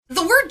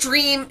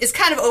dream is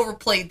kind of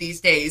overplayed these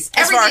days.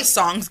 As far as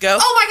songs go.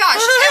 Oh my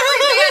gosh,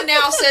 every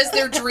band now says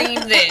their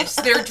dream this,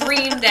 their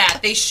dream that,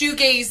 they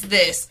shoegaze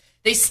this,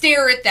 they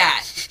stare at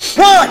that.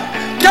 1,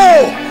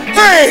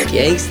 2, 3!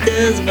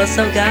 Gangsters, what's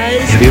up,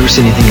 guys? Have you ever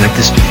seen anything like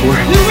this before?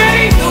 You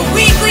ready? The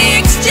Weekly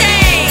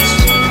Exchange!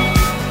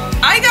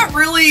 I got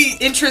really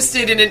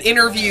interested in an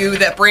interview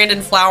that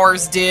Brandon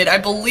Flowers did, I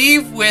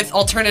believe with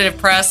Alternative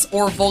Press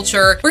or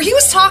Vulture, where he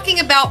was talking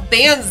about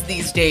bands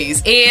these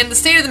days and the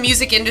state of the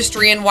music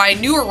industry and why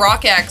newer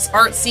rock acts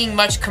aren't seeing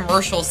much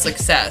commercial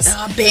success.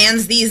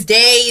 Bands these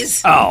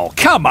days. Oh,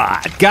 come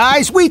on,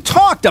 guys. We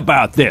talked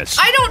about this.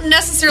 I don't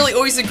necessarily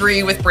always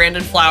agree with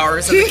Brandon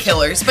Flowers of The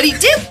Killers, but he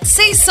did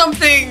say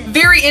something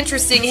very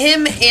interesting,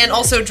 him and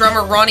also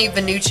drummer Ronnie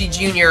Vannucci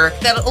Jr.,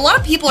 that a lot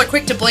of people are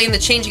quick to blame the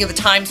changing of the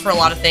times for a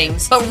lot of things,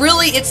 but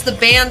really it's the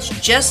bands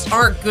just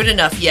aren't good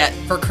enough yet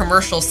for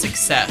commercial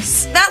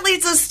success. That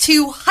leads us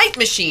to Hype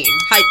Machine.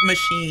 Hype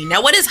Machine.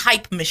 Now, what is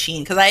Hype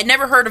Machine? Because I had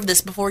never heard of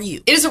this before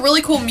you. It is a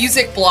really cool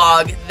music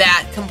blog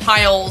that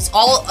compiles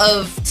all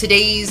of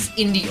today's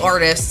indie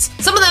artists.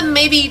 Some of them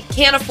maybe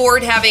can't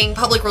afford having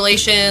public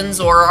relations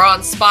or are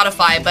on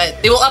Spotify,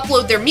 but they will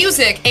upload their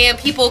music and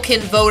people can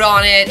vote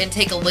on it and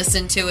take a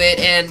listen to it.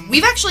 And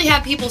we've actually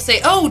had people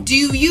say, oh, do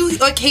you,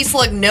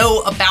 K-Slug,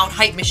 know about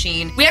Hype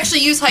Machine? We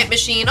actually use Hype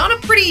Machine on a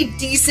pretty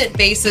decent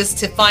basis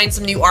to find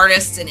some new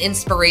artists and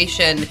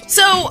inspiration.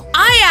 So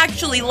I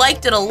actually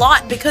liked it a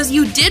lot because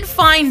you did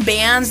find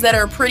bands that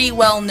are pretty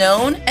well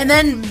known, and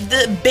then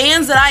the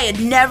bands that I had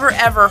never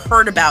ever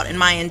heard about in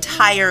my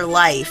entire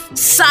life,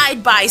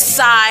 side by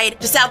side,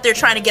 just out there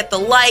trying to get the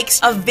likes.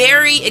 A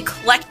very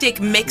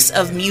eclectic mix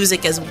of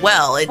music as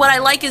well. What I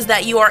like is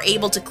that you are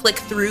able to click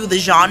through the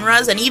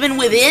genres, and even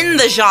within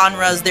the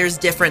genres there's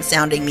different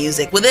sounding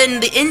music. Within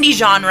the indie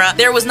genre,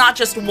 there was not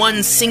just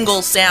one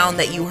single sound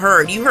that you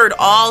heard. You heard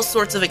all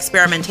sorts of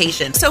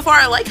experimentation. So far,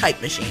 I like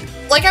Hype Machine.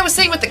 Like I was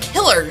saying with The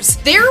Killers,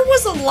 there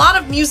was a lot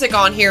of music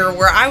on here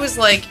where I was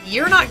like,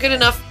 you're not good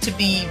enough to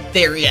be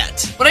there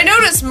yet. What I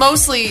noticed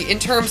mostly in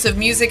terms of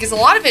music is a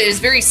lot of it is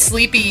very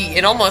sleepy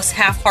and almost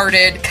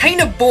half-hearted,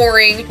 kind of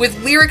boring,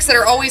 with lyrics that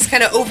are always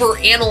kind of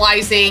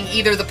over-analyzing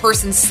either the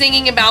person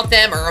singing about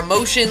them or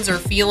emotions or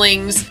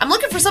feelings. I'm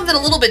looking for something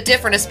a little bit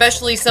different,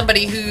 especially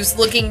somebody who's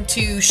looking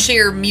to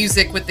share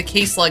music with the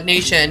K-Slug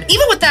Nation.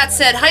 Even with that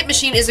said, Hype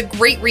Machine is a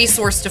great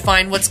resource to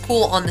find what's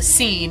cool on the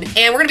scene.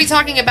 And we're going to be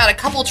talking about a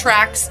couple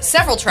tracks,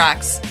 several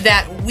tracks,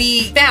 that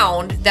we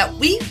found that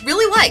we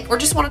really like or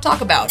just want to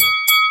talk about.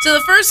 So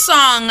the first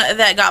song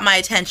that got my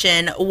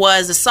attention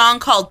was a song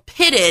called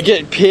Pitted.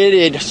 Get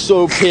pitted,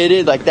 so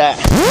pitted, like that.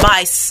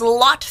 By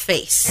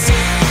Slotface.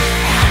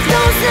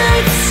 Those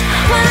nights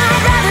when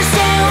I'd rather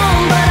stay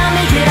home, but I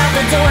make it out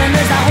the door and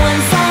there's that one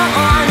song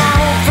on. I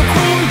hope for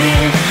Queen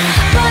Bee,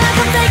 but I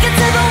can take it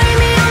to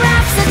Bohemian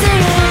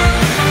Rhapsody.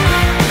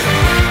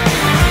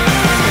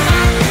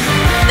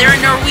 They're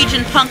a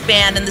Norwegian punk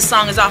band, and the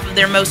song is off of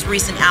their most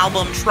recent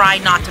album, Try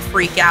Not to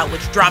Freak Out,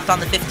 which dropped on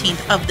the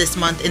 15th of this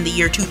month in the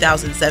year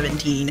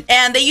 2017.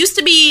 And they used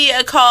to be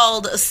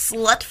called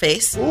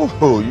Slutface.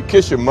 Ooh, you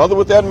kiss your mother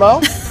with that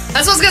mouth?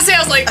 That's what I was going to say. I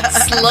was like,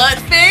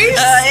 Slutface?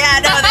 Yeah,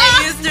 no,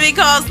 they used to be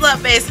called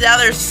Slutface. Now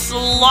they're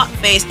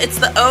Slotface. It's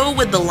the O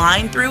with the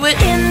line through it.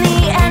 In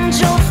the end,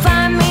 you'll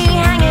find me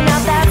hanging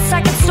out that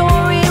second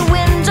story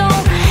window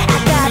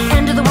at that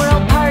end of the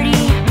world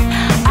party.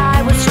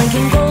 I was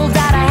drinking gold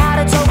that I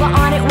had a toga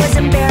on. It was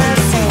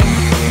embarrassing.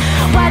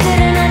 Why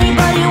didn't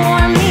anybody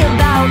warn me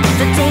about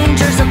the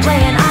dangers of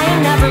playing I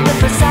Am Never with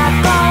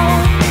Prosecco?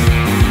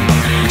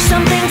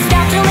 Something's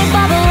definitely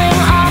bubbling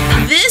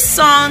up. This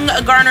song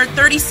garnered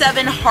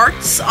 37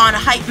 hearts on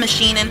Hype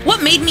Machine, and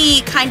what made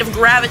me kind of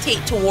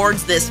gravitate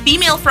towards this,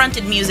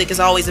 female-fronted music is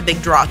always a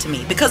big draw to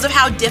me because of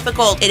how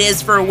difficult it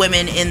is for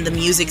women in the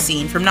music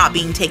scene, from not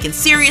being taken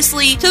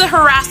seriously to the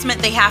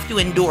harassment they have to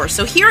endure.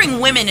 So hearing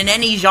women in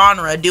any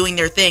genre doing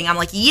their thing, I'm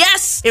like,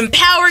 yes,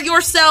 empower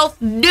yourself,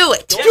 do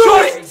it.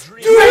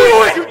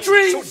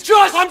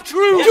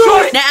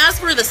 Now, as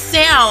for the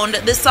sound,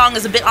 this song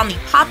is a bit on the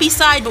poppy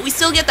side, but we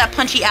still get that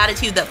punchy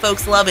attitude that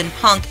folks love in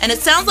punk, and it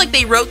sounds like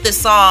they wrote this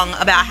song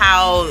about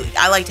how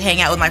I like to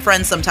hang out with my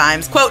friends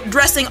sometimes. Quote,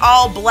 dressing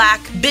all black,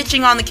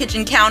 bitching on the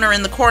kitchen counter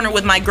in the corner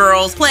with my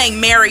girls, playing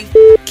Marry,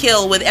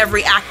 Kill with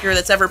every actor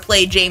that's ever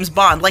played James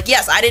Bond. Like,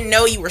 yes, I didn't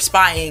know you were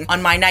spying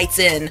on my nights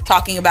in,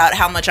 talking about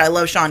how much I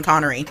love Sean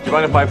Connery. Do you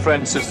mind if my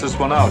friend sits this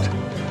one out?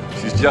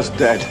 She's just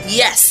dead.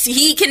 Yes,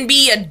 he can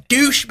be a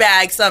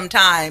douchebag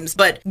sometimes,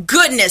 but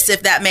goodness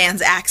if that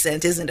man's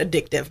accent isn't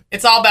addictive.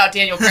 It's all about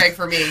Daniel Craig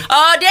for me.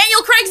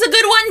 Daniel Craig's a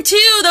good one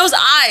too. Those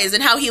eyes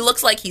and how he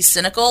looks like he's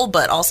cynical,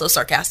 but also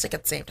sarcastic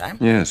at the same time.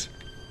 Yes.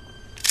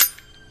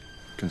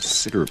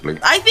 considerably.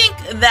 I think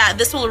that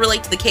this will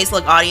relate to the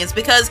Case-Look audience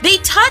because they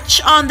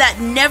touch on that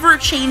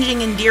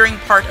never-changing, endearing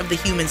part of the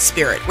human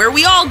spirit, where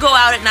we all go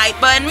out at night,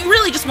 and we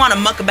really just want to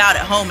muck about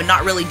at home and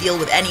not really deal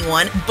with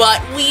anyone,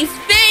 but we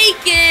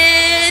fake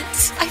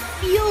it. I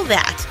feel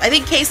that. I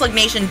think Case-Look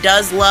Nation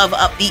does love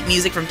upbeat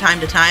music from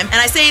time to time,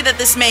 and I say that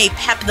this may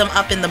pep them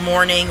up in the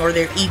morning or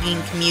their evening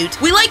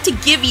commute. We like to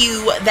give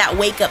you that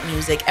wake-up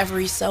music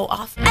every so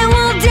often. And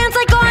we'll dance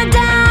like our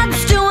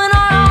dads, doing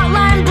our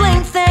outline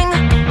bling thing.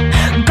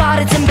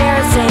 God, it's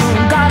embarrassing.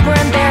 God, we're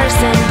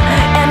embarrassing.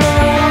 And the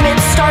room, it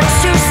starts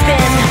to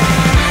spin.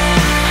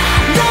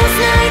 Those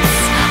nights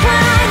when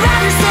I'd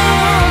rather stay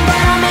home, but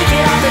I'll make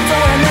it out the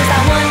door. And there's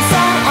that one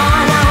song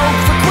on, I hope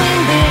for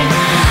Queen Bee.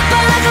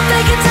 But I can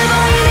fake it to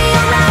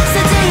Bohemian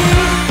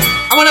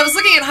Rhapsody. When I was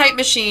looking at Hype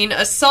Machine,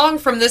 a song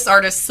from this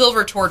artist,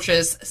 Silver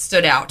Torches,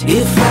 stood out.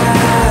 If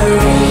I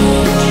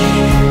reach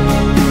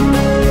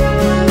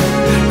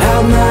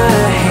out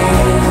my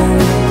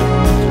hand,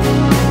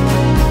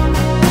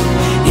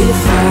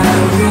 if I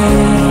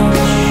reach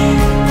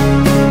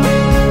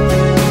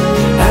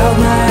out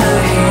my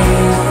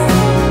hand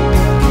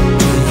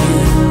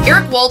to you.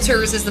 Eric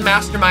Walters is the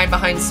mastermind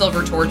behind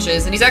Silver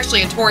Torches, and he's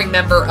actually a touring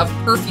member of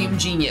Perfume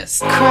Genius.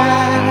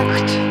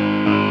 Cracked,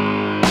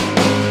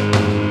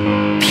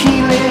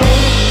 peeling,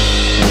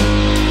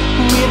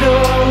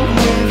 widow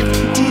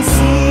with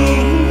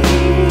disease.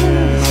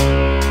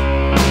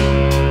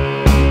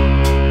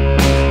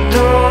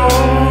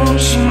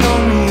 Don't you know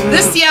me?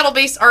 This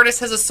Seattle-based artist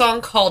has a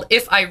song called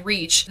If I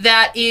Reach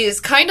that is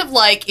kind of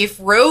like if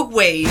Rogue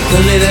Wave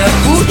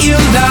Put you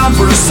down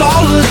for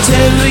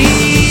solitary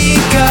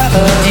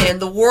God. and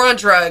the War on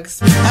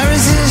Drugs I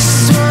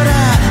resist what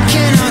I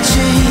cannot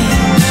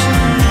change,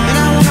 and I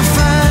wanna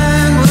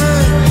find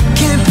what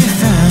can't be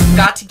found.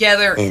 got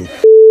together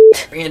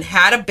and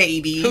had a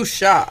baby.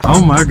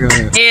 Oh my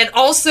god. And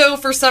also,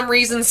 for some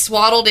reason,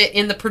 swaddled it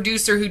in the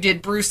producer who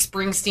did Bruce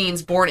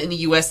Springsteen's Born in the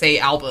USA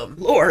album.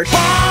 Lord.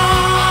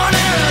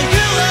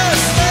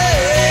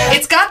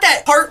 It's got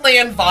that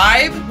Heartland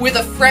vibe with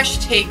a fresh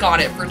take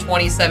on it for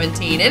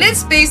 2017. And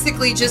it's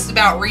basically just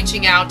about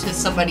reaching out to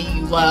somebody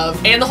you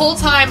love. And the whole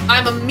time,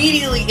 I'm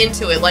immediately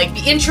into it. Like,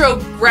 the intro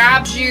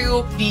grabs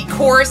you, the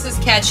chorus is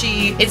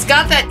catchy. It's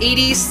got that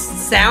 80s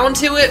sound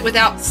to it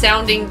without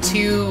sounding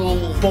too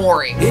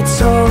boring.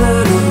 It's all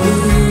an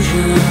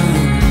illusion.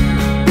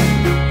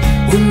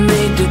 We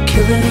made the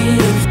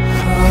killing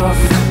off.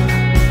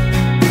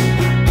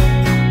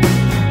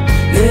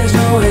 There's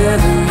no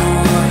heaven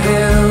or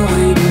hell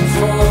waiting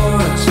for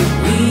us.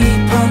 We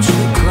punch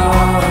the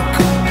clock.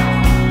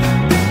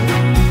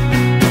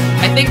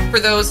 I think for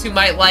those who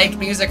might like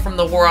music from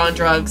the War on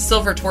Drugs,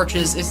 Silver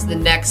Torches is the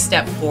next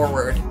step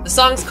forward. The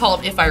song's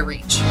called If I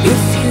Reach.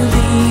 If you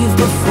leave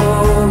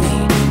before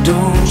me,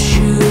 don't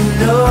you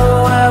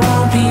know I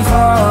won't be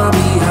far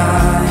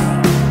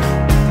behind?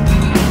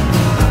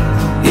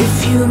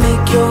 If you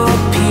make your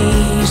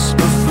peace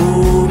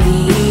before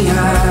me, I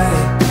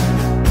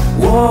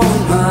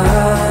won't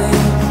mind.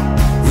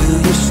 Will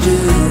you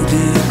still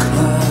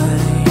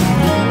decline?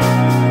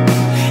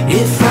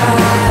 If I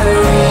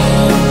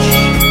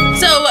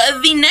reach. So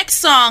the next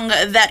song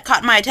that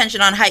caught my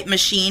attention on Hype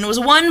Machine was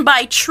one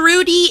by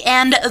Trudy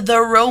and The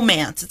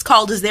Romance. It's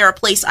called Is There a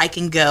Place I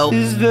Can Go?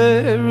 Is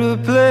there a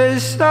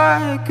place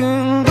I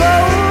can go?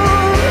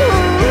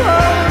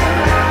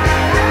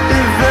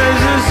 If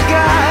there's a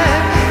sky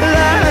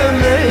that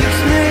makes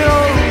me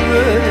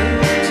over,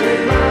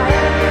 take my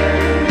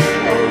hand,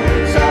 hold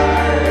it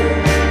tight.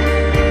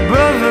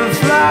 Brother,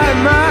 fly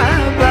my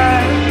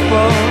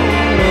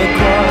backbone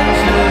across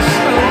the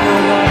silver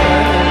line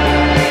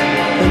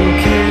and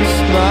kiss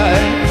my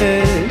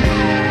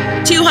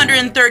head.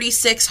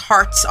 236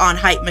 hearts on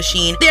Hype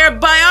Machine. Their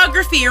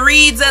biography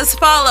reads as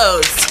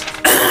follows.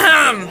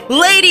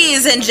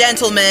 Ladies and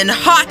gentlemen,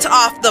 hot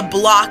off the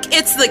block,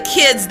 it's the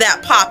kids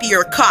that pop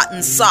your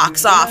cotton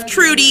socks off,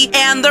 Trudy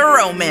and The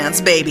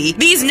Romance, baby.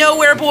 These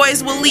nowhere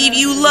boys will leave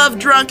you love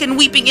drunk and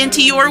weeping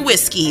into your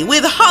whiskey.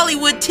 With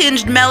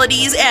Hollywood-tinged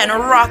melodies and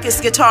raucous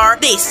guitar,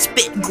 they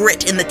spit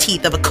grit in the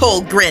teeth of a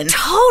cold grin.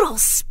 Total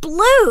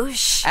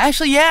sploosh.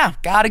 Actually, yeah,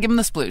 gotta give him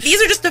the sploosh.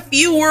 These are just a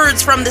few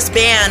words from this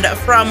band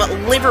from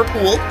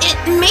Liverpool. It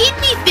made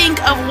me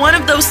think of one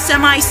of those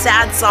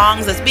semi-sad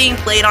songs that's being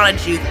played on a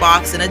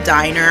jukebox in a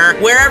diner,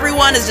 where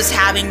everyone is just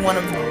having one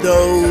of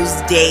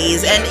those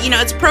days. And, you know,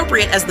 it's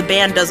appropriate as the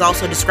band does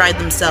also describe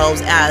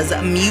themselves as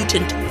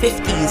mutant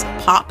 50s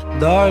pop.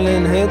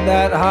 Darling, hit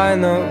that high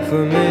note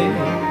for me.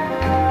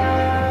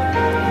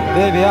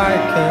 Baby, I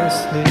can't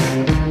sleep.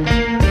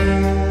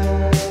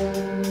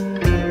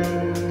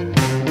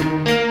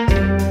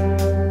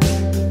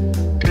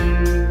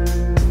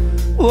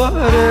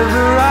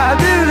 Whatever I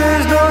do,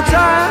 there's no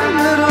time,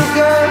 little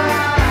girl.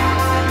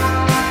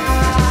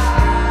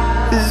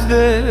 Is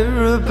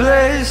there a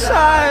place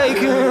I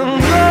can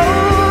go?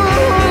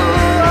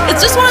 It's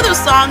It's just one of those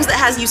songs that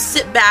has you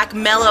sit back,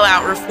 mellow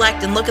out,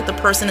 reflect, and look at the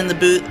person in the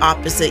booth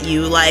opposite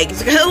you like,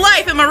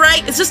 life, am I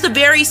right? It's just a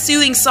very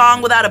soothing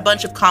song without a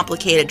bunch of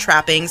complicated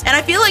trappings. And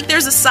I feel like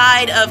there's a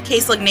side of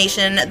K-Slug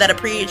Nation that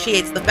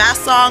appreciates the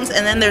fast songs,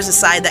 and then there's a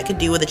side that could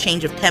do with a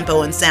change of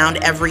tempo and sound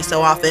every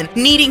so often,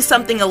 needing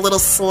something a little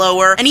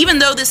slower. And even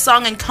though this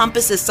song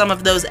encompasses some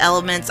of those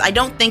elements, I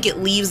don't think it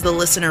leaves the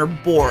listener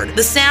bored.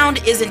 The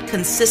sound isn't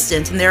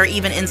consistent, and there are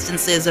even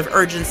instances of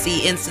urgency,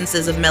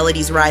 instances of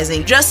melodies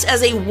rising. Just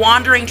as a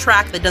wandering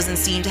track that doesn't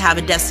seem to have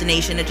a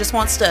destination, it just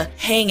wants to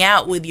hang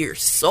out with your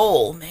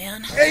soul,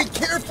 man. Hey,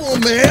 careful,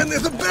 man.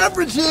 There's a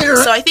beverage here.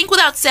 So I think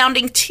without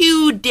sounding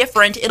too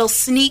different, it'll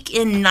sneak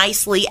in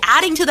nicely,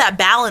 adding to that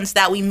balance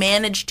that we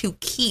managed to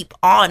keep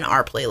on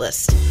our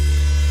playlist.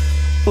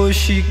 Oh,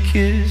 she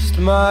kissed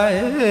my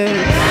head.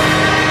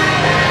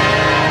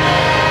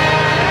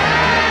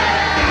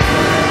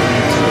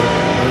 Took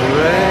the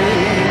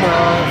rain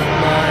off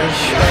my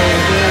shoulders.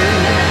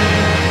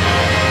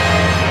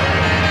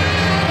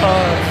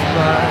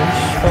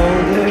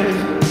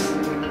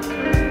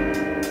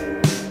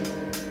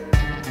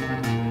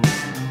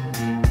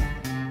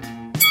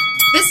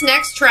 This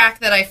next track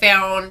that I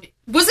found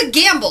was a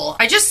gamble.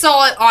 I just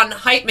saw it on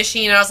Hype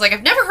Machine and I was like,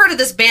 I've never heard of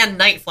this band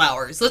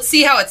Nightflowers. Let's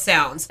see how it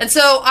sounds. And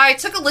so I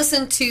took a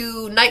listen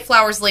to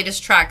Nightflowers'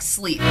 latest track,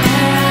 Sleep.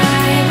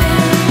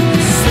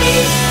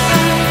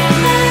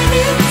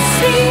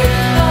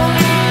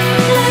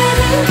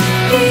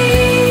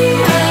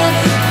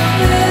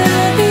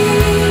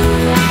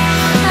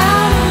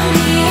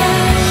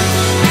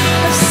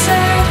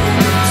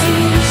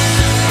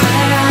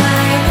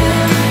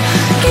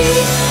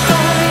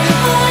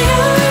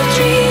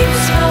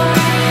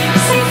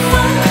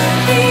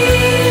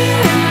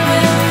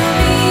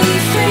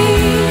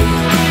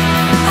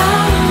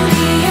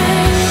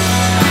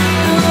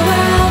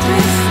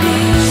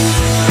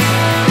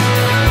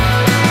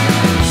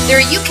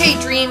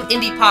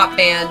 Indie pop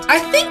band. I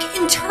think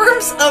in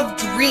terms of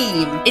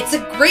dream, it's a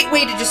great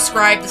way to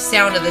describe the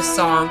sound of this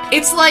song.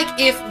 It's like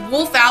if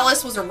Wolf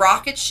Alice was a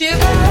rocket ship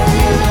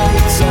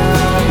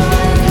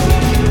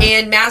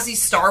and Mazzy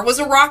Star was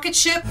a rocket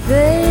ship.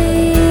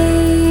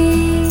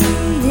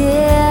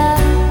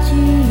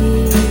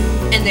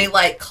 And they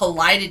like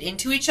collided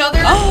into each other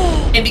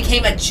and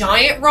became a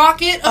giant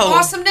rocket of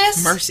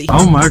awesomeness. Mercy.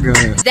 Oh my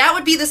god. That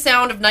would be the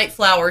sound of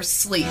Nightflowers'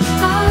 Sleep.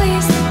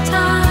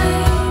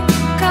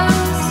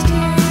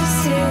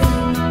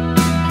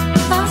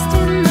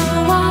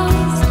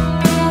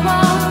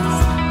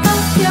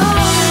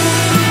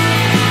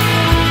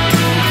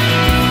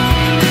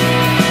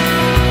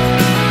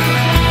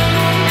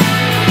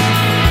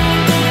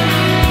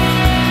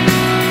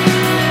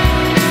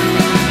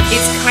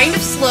 Kind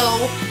of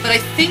slow, but I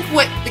think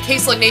what the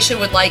K-Slug Nation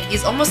would like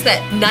is almost that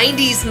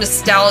 90s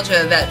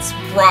nostalgia that's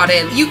brought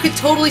in. You could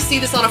totally see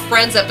this on a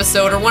Friends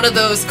episode or one of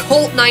those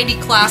cult 90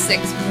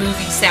 classics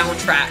movie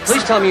soundtracks.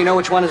 Please tell me you know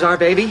which one is our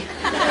baby.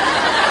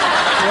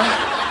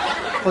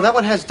 Well, that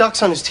one has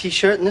ducks on his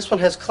t-shirt and this one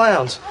has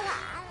clowns.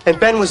 And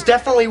Ben was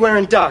definitely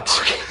wearing ducks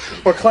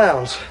or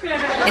clowns.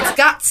 It's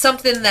got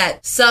something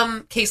that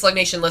some K-Slug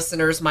Nation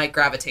listeners might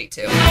gravitate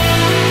to.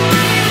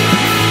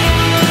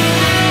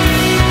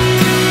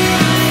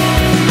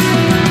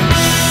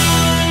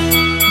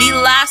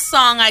 Last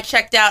song I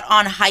checked out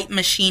on Hype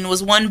Machine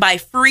was one by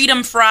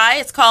Freedom Fry.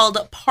 It's called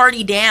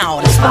Party Down.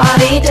 Let's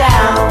party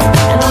down,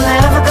 and we'll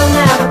never go,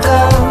 never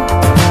go.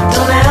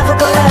 Don't ever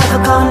go,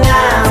 ever go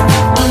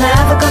now. We'll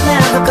never go,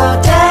 never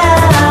go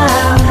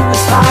down.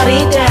 Let's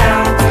party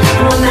down,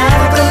 and we'll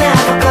never go,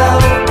 never go.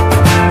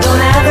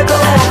 Don't ever go,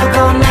 ever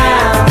go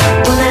now.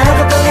 We'll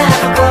never go,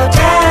 never go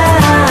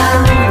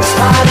down. Let's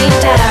party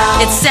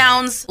down. It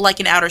sounds like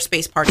an outer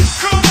space party.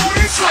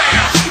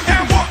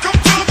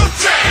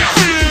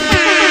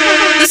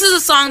 This is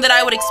a song that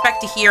I would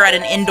expect to hear at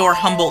an indoor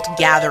Humboldt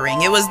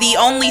gathering. It was the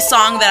only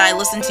song that I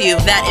listened to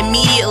that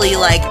immediately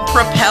like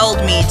propelled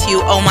me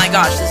to, oh my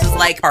gosh, this is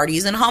like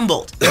parties in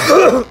Humboldt.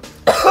 I'm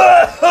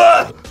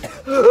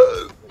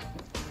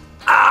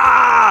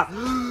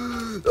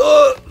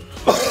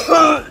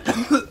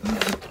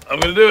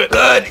gonna do it.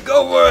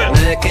 Go for it.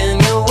 Making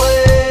your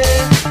way,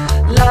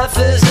 life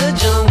is a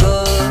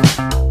jungle,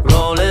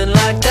 rolling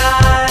like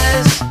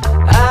dice,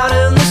 out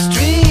in the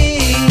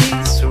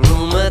streets,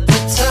 room at the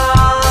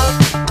top.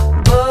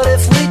 But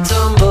if we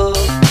tumble,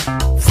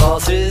 fall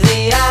through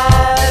the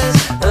eyes,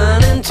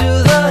 and into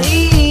the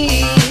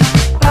heat.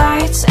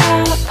 Lights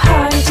out,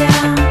 party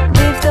down,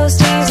 live those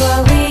days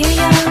while we're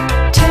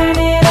young. Turn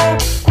it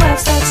up,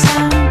 what's that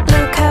sound?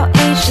 Look how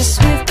ageless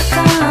we've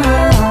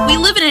become. We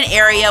live in an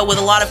area with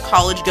a lot of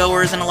college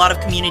goers and a lot of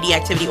community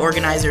activity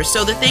organizers.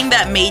 So the thing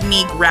that made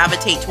me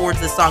gravitate towards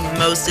this song the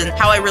most and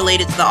how I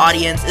relate it to the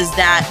audience is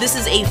that this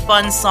is a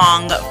fun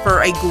song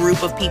for a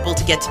group of people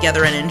to get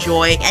together and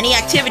enjoy any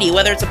activity,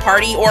 whether it's a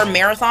party or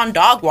marathon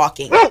dog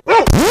walking.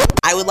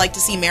 I would like to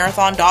see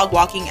Marathon Dog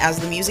Walking as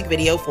the music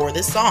video for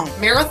this song.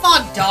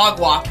 Marathon dog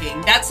walking.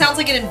 That sounds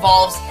like it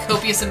involves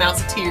copious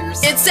amounts of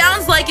tears. It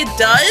sounds like it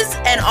does,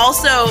 and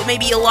also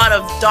maybe a lot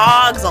of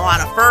dogs, a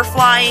lot of fur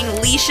flying,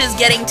 leashes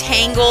getting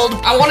tangled.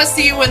 I want to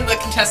see when the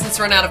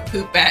contestants run out of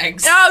poop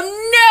bags.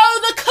 Oh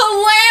no, the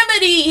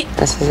calamity!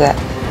 This is it.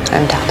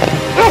 I'm doubting.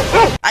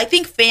 I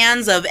think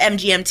fans of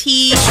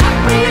MGMT,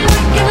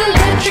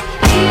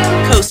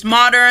 Coast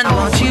Modern, I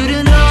want you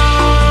to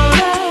know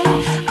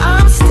that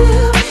I'm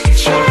still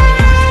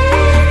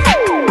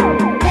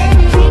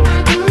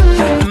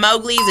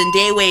Mowgli's and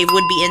Daywave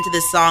would be into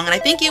this song, and I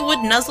think it would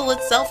nuzzle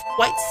itself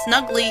quite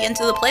snugly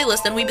into the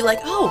playlist, and we'd be like,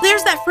 oh,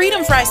 there's that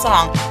Freedom Fry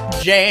song.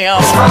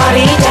 Jam.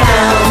 party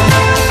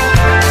down.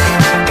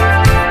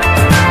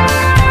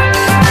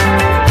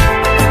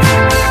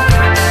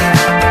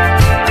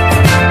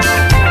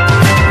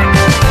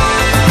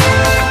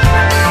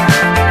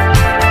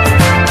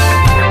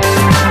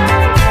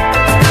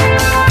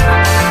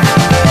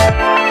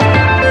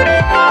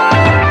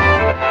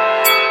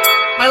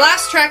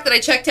 Track that I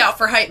checked out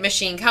for Hype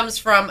Machine comes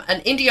from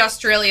an indie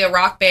Australia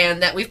rock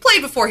band that we've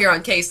played before here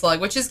on K-Slug,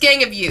 which is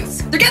Gang of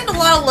Youths. They're getting a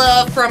lot of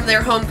love from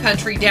their home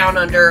country down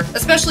under,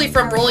 especially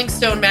from Rolling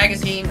Stone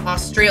magazine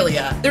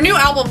Australia. Their new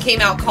album came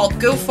out called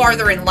Go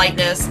Farther in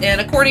Lightness, and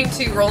according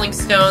to Rolling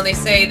Stone, they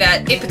say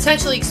that it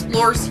potentially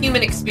explores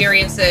human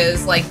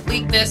experiences like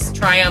bleakness,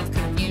 triumph,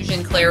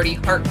 confusion, clarity,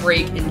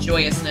 heartbreak, and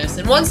joyousness.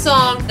 And one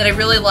song that I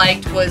really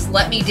liked was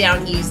Let Me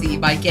Down Easy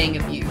by Gang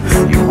of Youths.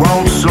 You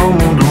want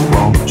someone to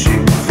want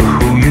you for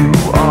who you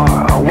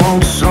are. I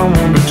want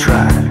someone to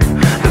try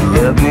to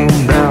let me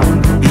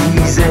down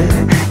easy,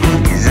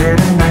 easy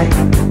tonight.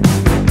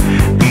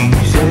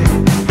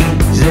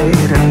 Easy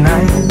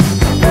tonight.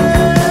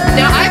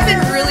 Now, I've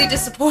been really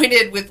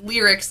disappointed with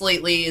lyrics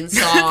lately in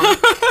songs.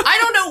 I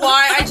don't know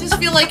why. I just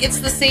feel like it's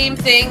the same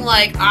thing,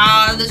 like,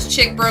 this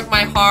chick broke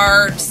my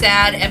heart,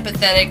 sad,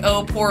 empathetic,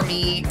 oh, poor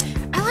me.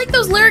 I like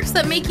those lyrics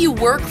that make you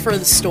work for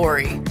the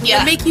story. Yeah.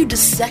 That make you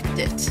dissect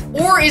it.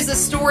 Or is the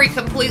story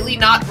completely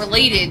not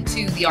related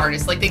to the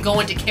artist? Like they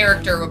go into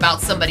character about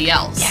somebody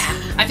else. Yeah.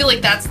 I feel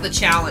like that's the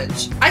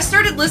challenge. I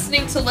started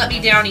listening to Let Me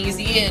Down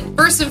Easy, and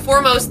first and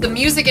foremost, the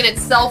music in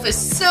itself is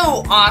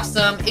so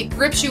awesome. It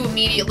grips you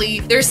immediately.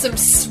 There's some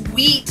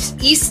sweet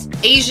East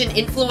Asian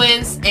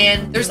influence,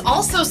 and there's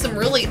also some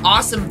really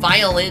awesome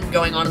violin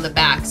going on in the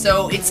back.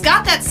 So it's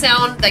got that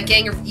sound that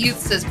Gang of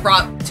Youths has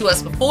brought to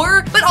us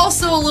before, but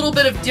also a little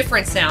bit of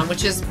different sound,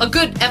 which is a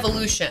good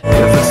evolution. If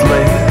it's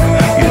late,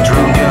 you're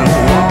drunk and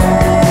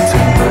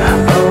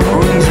wanting a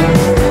reason,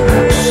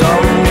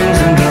 some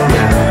reason to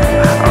live.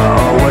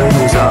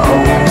 I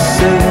always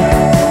say,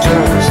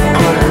 just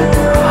play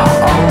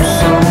on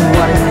some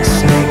white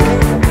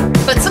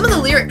snake. But some of the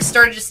lyrics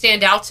started to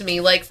stand out to me,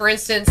 like for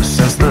instance,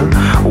 Since the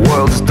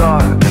world's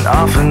dark and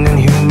often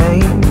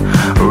inhumane,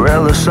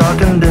 relish our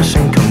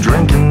condition, come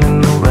drinking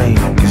in the rain.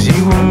 Cause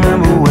you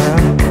remember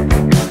when,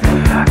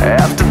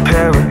 after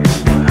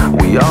Paris,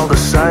 we all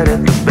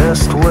decided the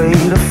best way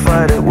to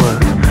fight it was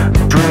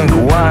drink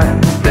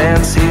wine,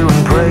 dance, heal,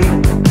 and pray,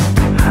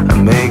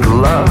 and make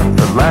love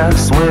that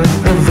lasts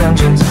with a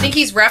vengeance. I think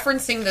he's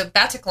referencing the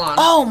Bataclan.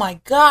 Oh my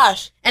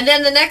gosh. And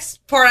then the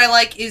next part I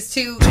like is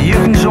to... So you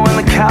can join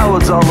the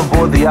cowards all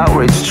aboard the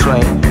outrage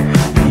train.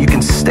 You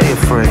can stay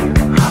afraid,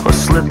 or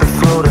slit the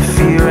throat of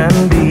fear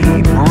and be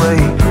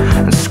brave,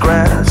 and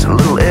scratch a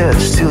little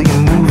edge till you're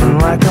moving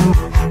like a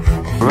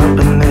up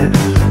in this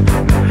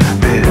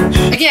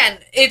bitch. Again,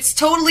 it's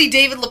totally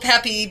David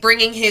LaPepe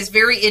bringing his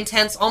very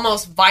intense,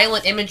 almost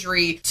violent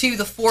imagery to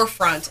the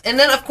forefront. And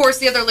then, of course,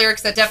 the other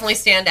lyrics that definitely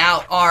stand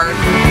out are...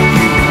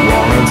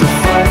 Wanted to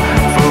fight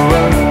for a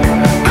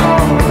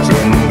cause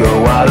and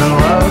go out and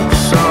love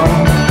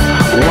someone.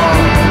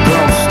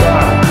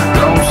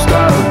 Don't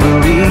stop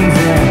believing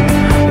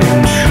in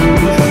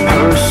truth,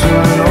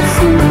 personal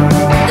freedom.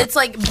 It's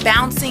like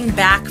bouncing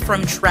back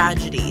from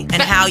tragedy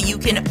and how you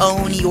can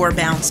own your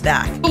bounce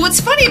back. But what's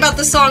funny about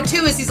the song,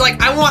 too, is he's like,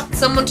 I want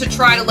someone to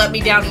try to let me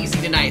down easy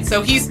tonight.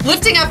 So he's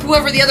lifting up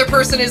whoever the other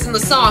person is in the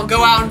song.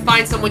 Go out and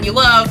find someone you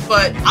love,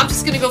 but I'm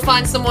just gonna go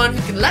find someone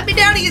who can let me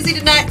down easy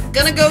tonight.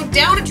 Gonna go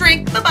down a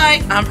drink.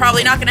 Bye-bye. I'm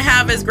probably not gonna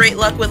have as great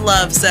luck with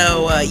love,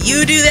 so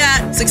you do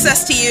that.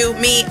 Success to you.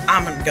 Me,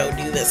 I'm gonna go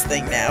do this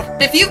thing now.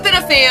 If you've been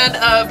a fan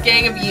of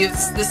Gang of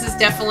Youths, this is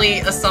definitely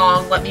a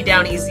song, Let Me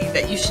Down Easy,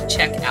 that you should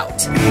check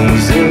out.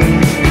 Easy,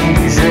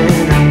 easy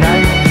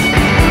tonight.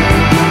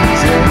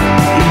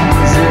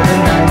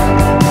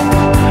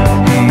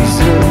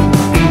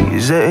 Easy,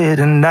 easy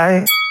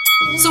tonight.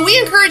 So we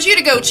encourage you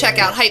to go check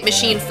out Hype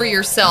Machine for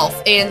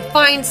yourself and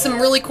find some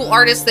really cool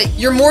artists that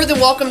you're more than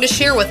welcome to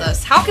share with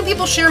us. How can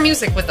people share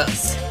music with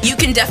us? You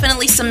can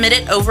definitely submit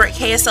it over at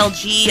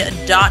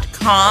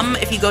kslg.com.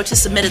 If you go to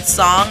submitted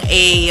song,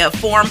 a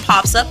form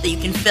pops up that you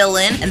can fill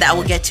in and that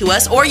will get to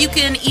us. Or you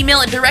can email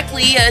it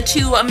directly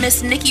to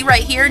Miss Nikki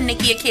right here,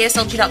 Nikki at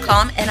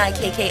kslg.com,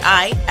 Nikki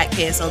at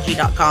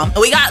kslg.com.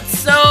 We got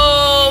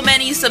so so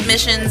many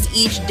submissions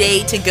each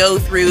day to go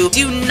through.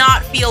 Do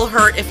not feel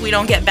hurt if we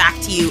don't get back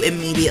to you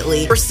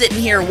immediately. We're sitting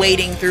here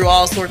waiting through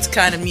all sorts of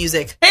kind of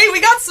music. Hey,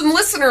 we got some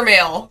listener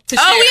mail to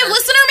share. Oh, we have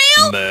listener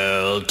mail?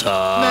 Mail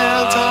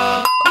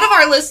time. One of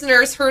our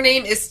listeners, her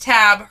name is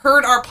Tab,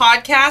 heard our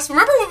podcast.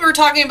 Remember when we were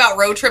talking about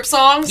road trip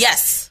songs?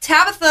 Yes.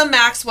 Tabitha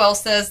Maxwell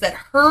says that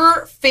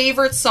her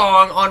favorite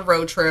song on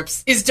road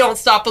trips is Don't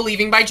Stop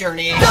Believing by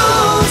Journey.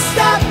 Don't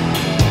stop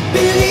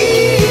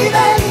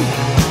believing.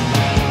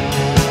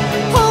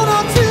 Hold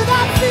on to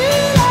that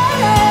feeling.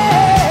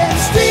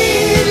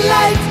 Street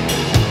light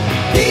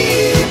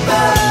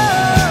people.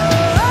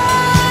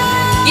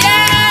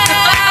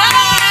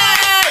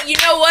 Yeah! You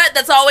know what?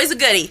 That's always a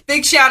goodie.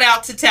 Big shout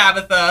out to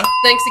Tabitha.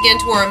 Thanks again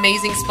to our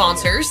amazing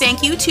sponsors.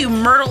 Thank you to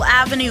Myrtle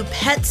Avenue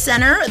Pet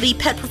Center, the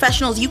pet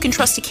professionals you can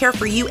trust to care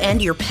for you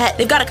and your pet.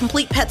 They've got a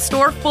complete pet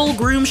store, full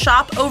groom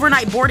shop,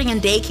 overnight boarding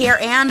and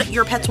daycare, and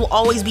your pets will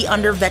always be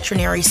under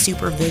veterinary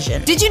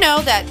supervision. Did you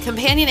know that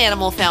Companion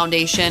Animal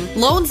Foundation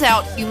loans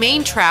out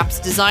humane traps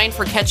designed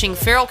for catching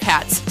feral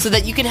cats so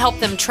that you can help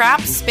them trap,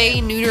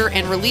 spay, neuter,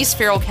 and release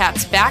feral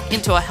cats back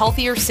into a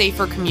healthier,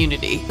 safer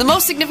community? The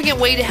most significant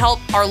way to help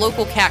our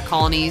local cat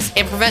colonies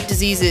and prevent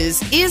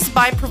diseases is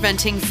by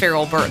preventing feral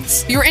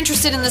births. If you're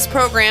interested in this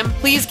program,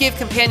 please give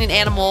Companion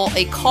Animal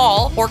a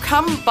call or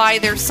come by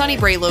their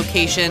Sunnybray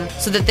location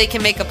so that they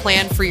can make a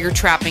plan for your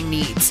trapping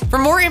needs. For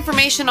more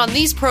information on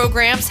these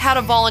programs, how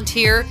to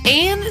volunteer,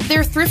 and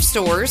their thrift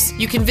stores,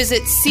 you can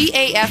visit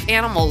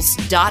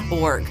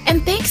cafanimals.org.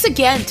 And thanks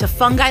again to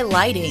Fungi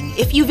Lighting.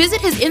 If you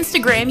visit his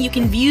Instagram, you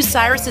can view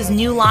Cyrus's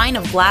new line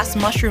of glass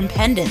mushroom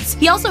pendants.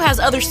 He also has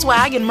other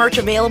swag and merch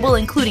available,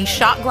 including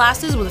shot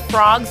glasses with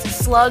frogs,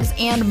 slugs,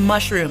 and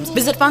mushrooms.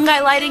 Visit Fungi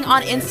Lighting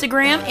on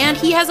Instagram, and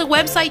he has a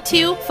website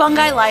too,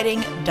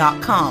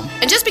 fungilighting.com.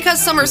 And just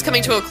because summer's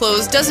coming to a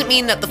close doesn't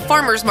mean that the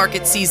farmer's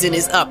market season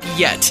is up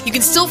yet. You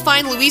can still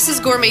find Luis's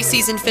Gourmet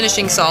Season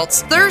Finishing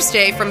Salts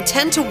Thursday from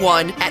 10 to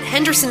 1 at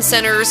Henderson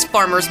Center's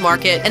Farmer's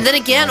Market, and then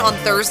again on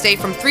Thursday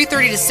from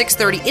 3:30 to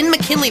 6:30 in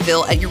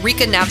McKinleyville at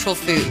Eureka Natural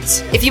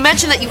Foods. If you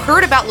mention that you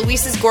heard about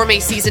Luis's Gourmet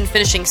Season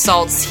Finishing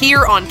Salts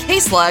here on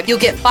K-Slug, you'll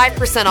get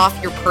 5% off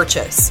your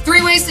purchase.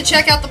 3 ways to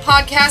check out the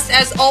podcast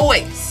as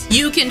always.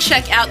 You can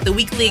check out the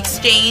Weekly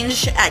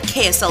Exchange at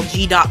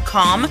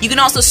KSLG.com. You can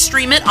also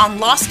stream it on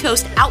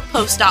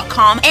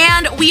LostCoastOutpost.com.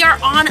 And we are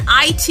on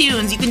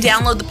iTunes. You can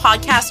download the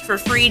podcast for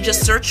free.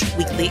 Just search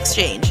Weekly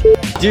Exchange.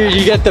 Dude,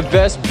 you get the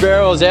best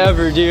barrels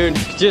ever, dude.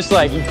 Just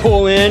like you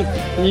pull in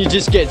and you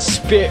just get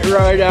spit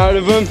right out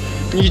of them.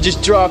 And you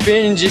just drop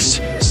in and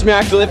just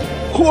smack the lip.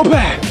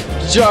 Whoop-ah!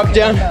 Drop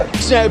down,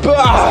 snap,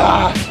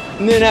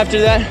 and then after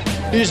that,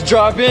 you just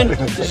drop in,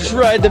 just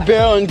ride the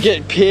barrel and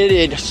get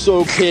pitted.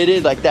 So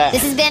pitted like that.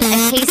 This has been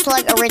a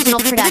K-Slug original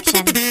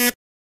production.